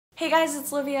Hey guys,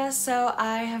 it's Olivia. So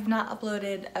I have not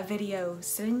uploaded a video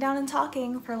sitting down and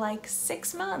talking for like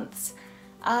 6 months.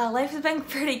 Life has been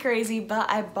pretty crazy, but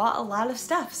I bought a lot of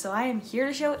stuff, so I am here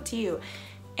to show it to you.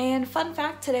 And fun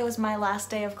fact, today was my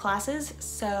last day of classes,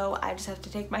 so I just have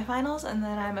to take my finals and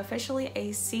then I'm officially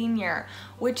a senior,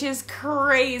 which is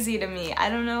crazy to me. I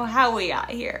don't know how we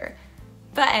got here.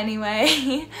 But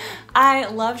anyway, I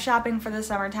love shopping for the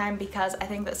summertime because I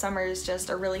think that summer is just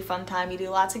a really fun time. You do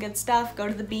lots of good stuff, go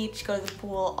to the beach, go to the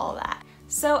pool, all that.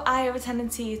 So I have a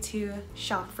tendency to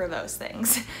shop for those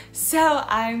things. So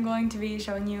I'm going to be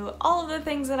showing you all of the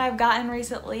things that I've gotten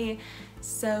recently.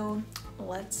 So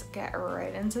let's get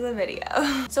right into the video.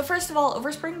 So first of all,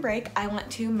 over spring break, I went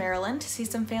to Maryland to see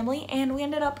some family and we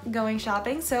ended up going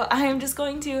shopping. So I am just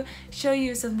going to show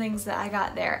you some things that I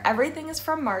got there. Everything is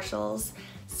from Marshall's.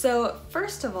 So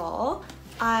first of all,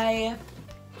 I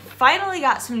finally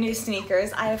got some new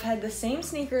sneakers. I have had the same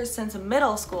sneakers since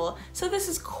middle school, so this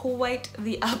is quite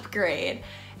the upgrade.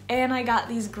 And I got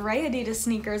these gray Adidas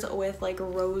sneakers with like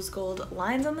rose gold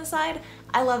lines on the side.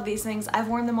 I love these things. I've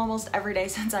worn them almost every day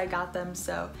since I got them,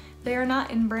 so they are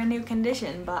not in brand new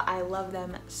condition, but I love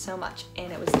them so much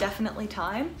and it was definitely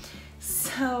time.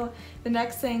 So the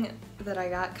next thing that I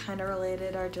got kind of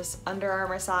related are just Under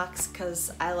Armour socks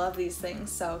because I love these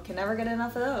things, so can never get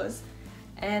enough of those.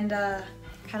 And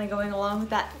kind of going along with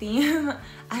that theme,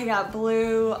 I got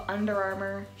blue Under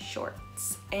Armour shorts.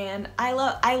 And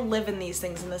I live in these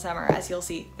things in the summer, as you'll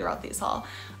see throughout these haul.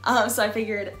 So I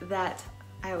figured that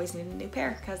I always need a new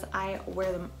pair because I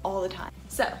wear them all the time.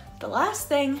 So the last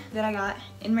thing that I got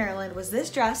in Maryland was this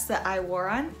dress that I wore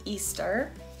on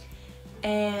Easter.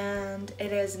 And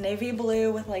it is navy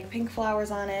blue with like pink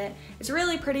flowers on it. It's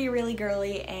really pretty, really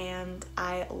girly, and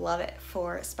I love it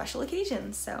for special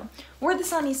occasions. So wore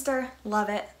this on Easter, love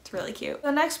it, it's really cute.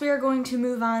 So next we are going to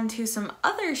move on to some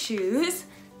other shoes.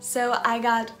 So I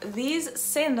got these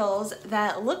sandals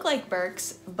that look like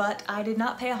Birks, but I did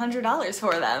not pay $100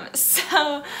 for them.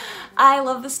 So I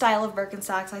love the style of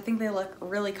Birkenstocks. I think they look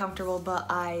really comfortable, but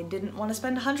I didn't want to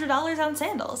spend $100 on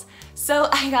sandals. So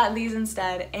I got these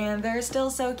instead, and they're still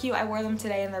so cute. I wore them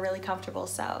today and they're really comfortable,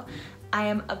 so I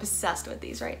am obsessed with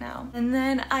these right now. And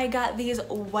then I got these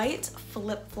white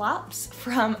flip-flops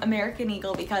from American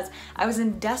Eagle because I was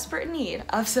in desperate need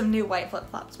of some new white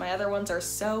flip-flops. My other ones are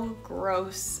so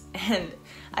gross and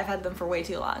I've had them for way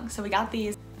too long. So we got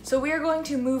these. So we are going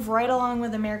to move right along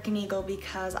with American Eagle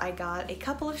because I got a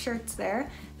couple of shirts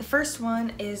there. The first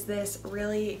one is this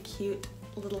really cute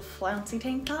little flouncy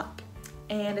tank top,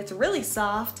 and it's really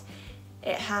soft.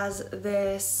 It has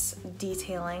this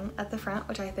detailing at the front,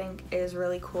 which I think is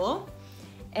really cool.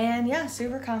 And yeah,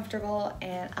 super comfortable,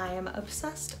 and I am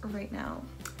obsessed right now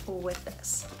with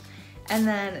this. And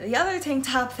then the other tank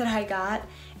top that I got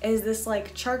is this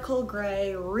like charcoal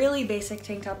gray, really basic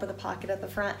tank top with a pocket at the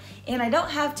front. And I don't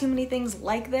have too many things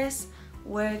like this,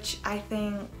 which I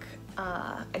think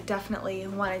I definitely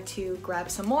wanted to grab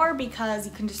some more because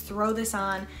you can just throw this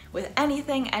on with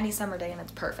anything, any summer day, and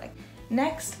it's perfect.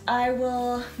 Next, I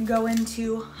will go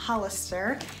into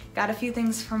Hollister. Got a few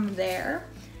things from there.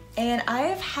 And I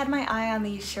have had my eye on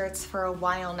these shirts for a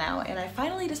while now, and I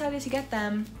finally decided to get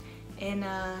them in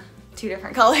 2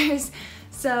 different colors.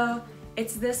 So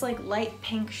it's this like light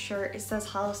pink shirt. It says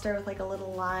Hollister with like a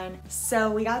little line. So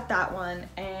we got that one,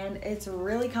 and it's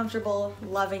really comfortable,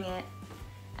 loving it.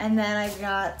 And then I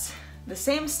got the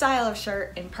same style of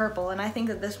shirt in purple, and I think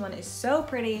that this one is so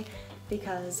pretty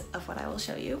because of what I will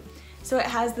show you. So it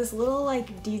has this little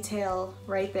like detail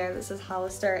right there that says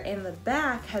Hollister, and the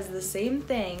back has the same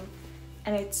thing,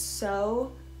 and it's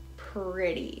so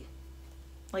pretty.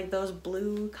 Like those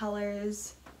blue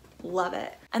colors, love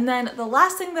it. And then the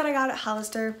last thing that I got at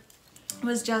Hollister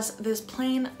was just this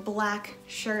plain black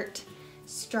shirt,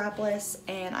 strapless,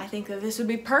 and I think that this would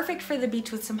be perfect for the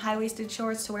beach with some high-waisted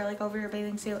shorts to wear like over your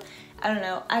bathing suit. I don't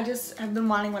know, I just have been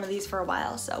wanting one of these for a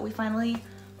while, so we finally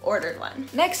ordered one.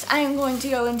 Next, I am going to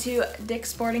go into Dick's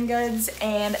Sporting Goods,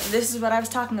 and this is what I was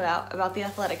talking about the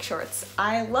athletic shorts.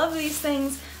 I love these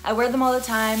things. I wear them all the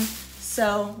time,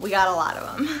 so we got a lot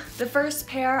of them. The first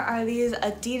pair are these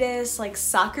Adidas like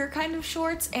soccer kind of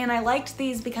shorts, and I liked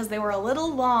these because they were a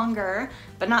little longer,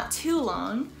 but not too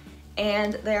long,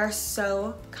 and they are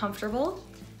so comfortable.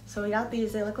 So we got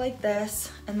these, they look like this,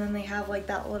 and then they have like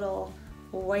that little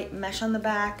white mesh on the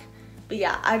back. But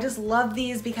yeah, I just love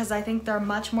these because I think they're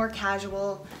much more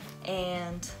casual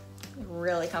and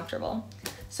really comfortable.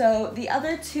 So the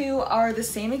other two are the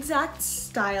same exact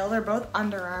style. They're both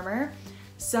Under Armour.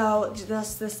 So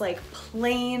just this like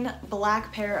plain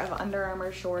black pair of Under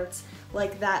Armour shorts,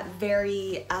 like that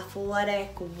very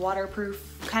athletic,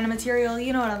 waterproof kind of material.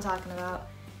 You know what I'm talking about.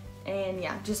 And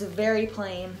yeah, just very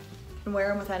plain. You can wear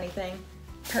them with anything.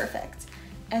 Perfect.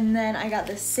 And then I got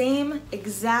the same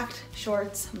exact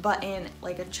shorts, but in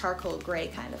like a charcoal gray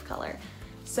kind of color.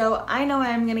 So I know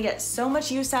I'm gonna get so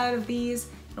much use out of these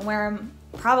and wear them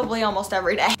probably almost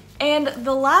every day. And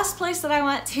the last place that I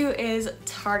went to is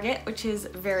Target, which is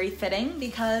very fitting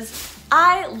because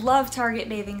I love Target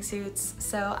bathing suits,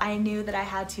 so I knew that I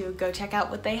had to go check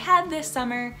out what they had this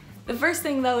summer. The first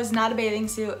thing though is not a bathing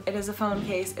suit, it is a phone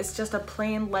case. It's just a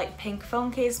plain light pink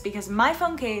phone case because my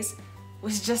phone case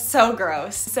was just so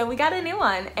gross. So we got a new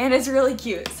one and it's really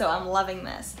cute, so I'm loving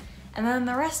this. And then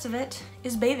the rest of it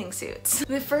is bathing suits.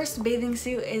 The first bathing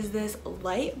suit is this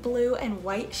light blue and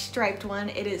white striped one.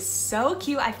 It is so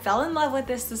cute. I fell in love with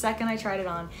this the second I tried it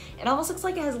on. It almost looks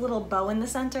like it has a little bow in the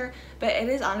center, but it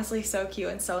is honestly so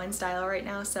cute and so in style right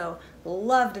now, so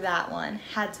loved that one.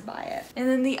 Had to buy it. And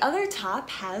then the other top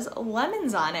has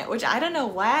lemons on it, which I don't know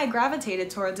why I gravitated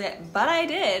towards it, but I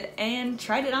did and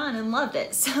tried it on and loved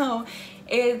it. So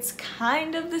it's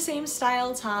kind of the same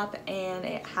style top and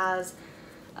it has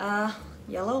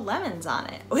yellow lemons on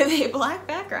it with a black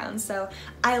background. So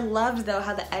I loved though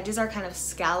how the edges are kind of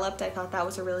scalloped. I thought that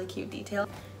was a really cute detail.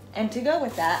 And to go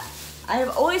with that, I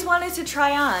have always wanted to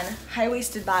try on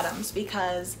high-waisted bottoms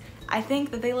because I think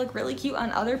that they look really cute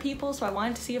on other people, so I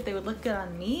wanted to see if they would look good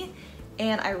on me.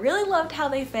 And I really loved how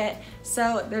they fit.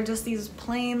 So they're just these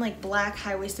plain like black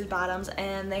high-waisted bottoms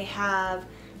and they have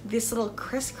this little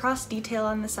crisscross detail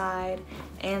on the side.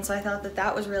 And so I thought that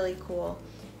that was really cool.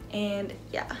 And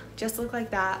yeah, just look like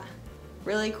that.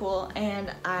 Really cool,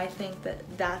 and I think that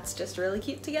that's just really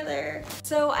cute together.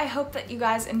 So I hope that you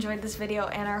guys enjoyed this video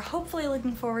and are hopefully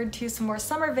looking forward to some more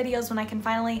summer videos when I can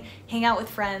finally hang out with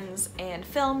friends and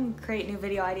film, create new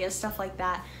video ideas, stuff like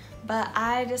that. But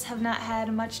I just have not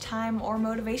had much time or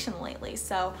motivation lately,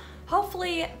 so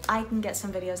hopefully I can get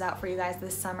some videos out for you guys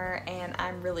this summer, and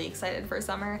I'm really excited for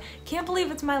summer. Can't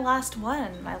believe it's my last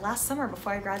one, my last summer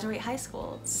before I graduate high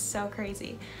school. It's so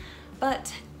crazy.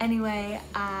 But anyway,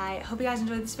 I hope you guys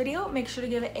enjoyed this video. Make sure to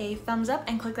give it a thumbs up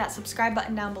and click that subscribe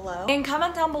button down below. And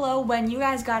comment down below when you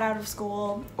guys got out of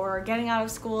school or getting out of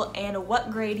school and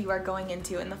what grade you are going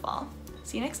into in the fall.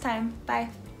 See you next time. Bye.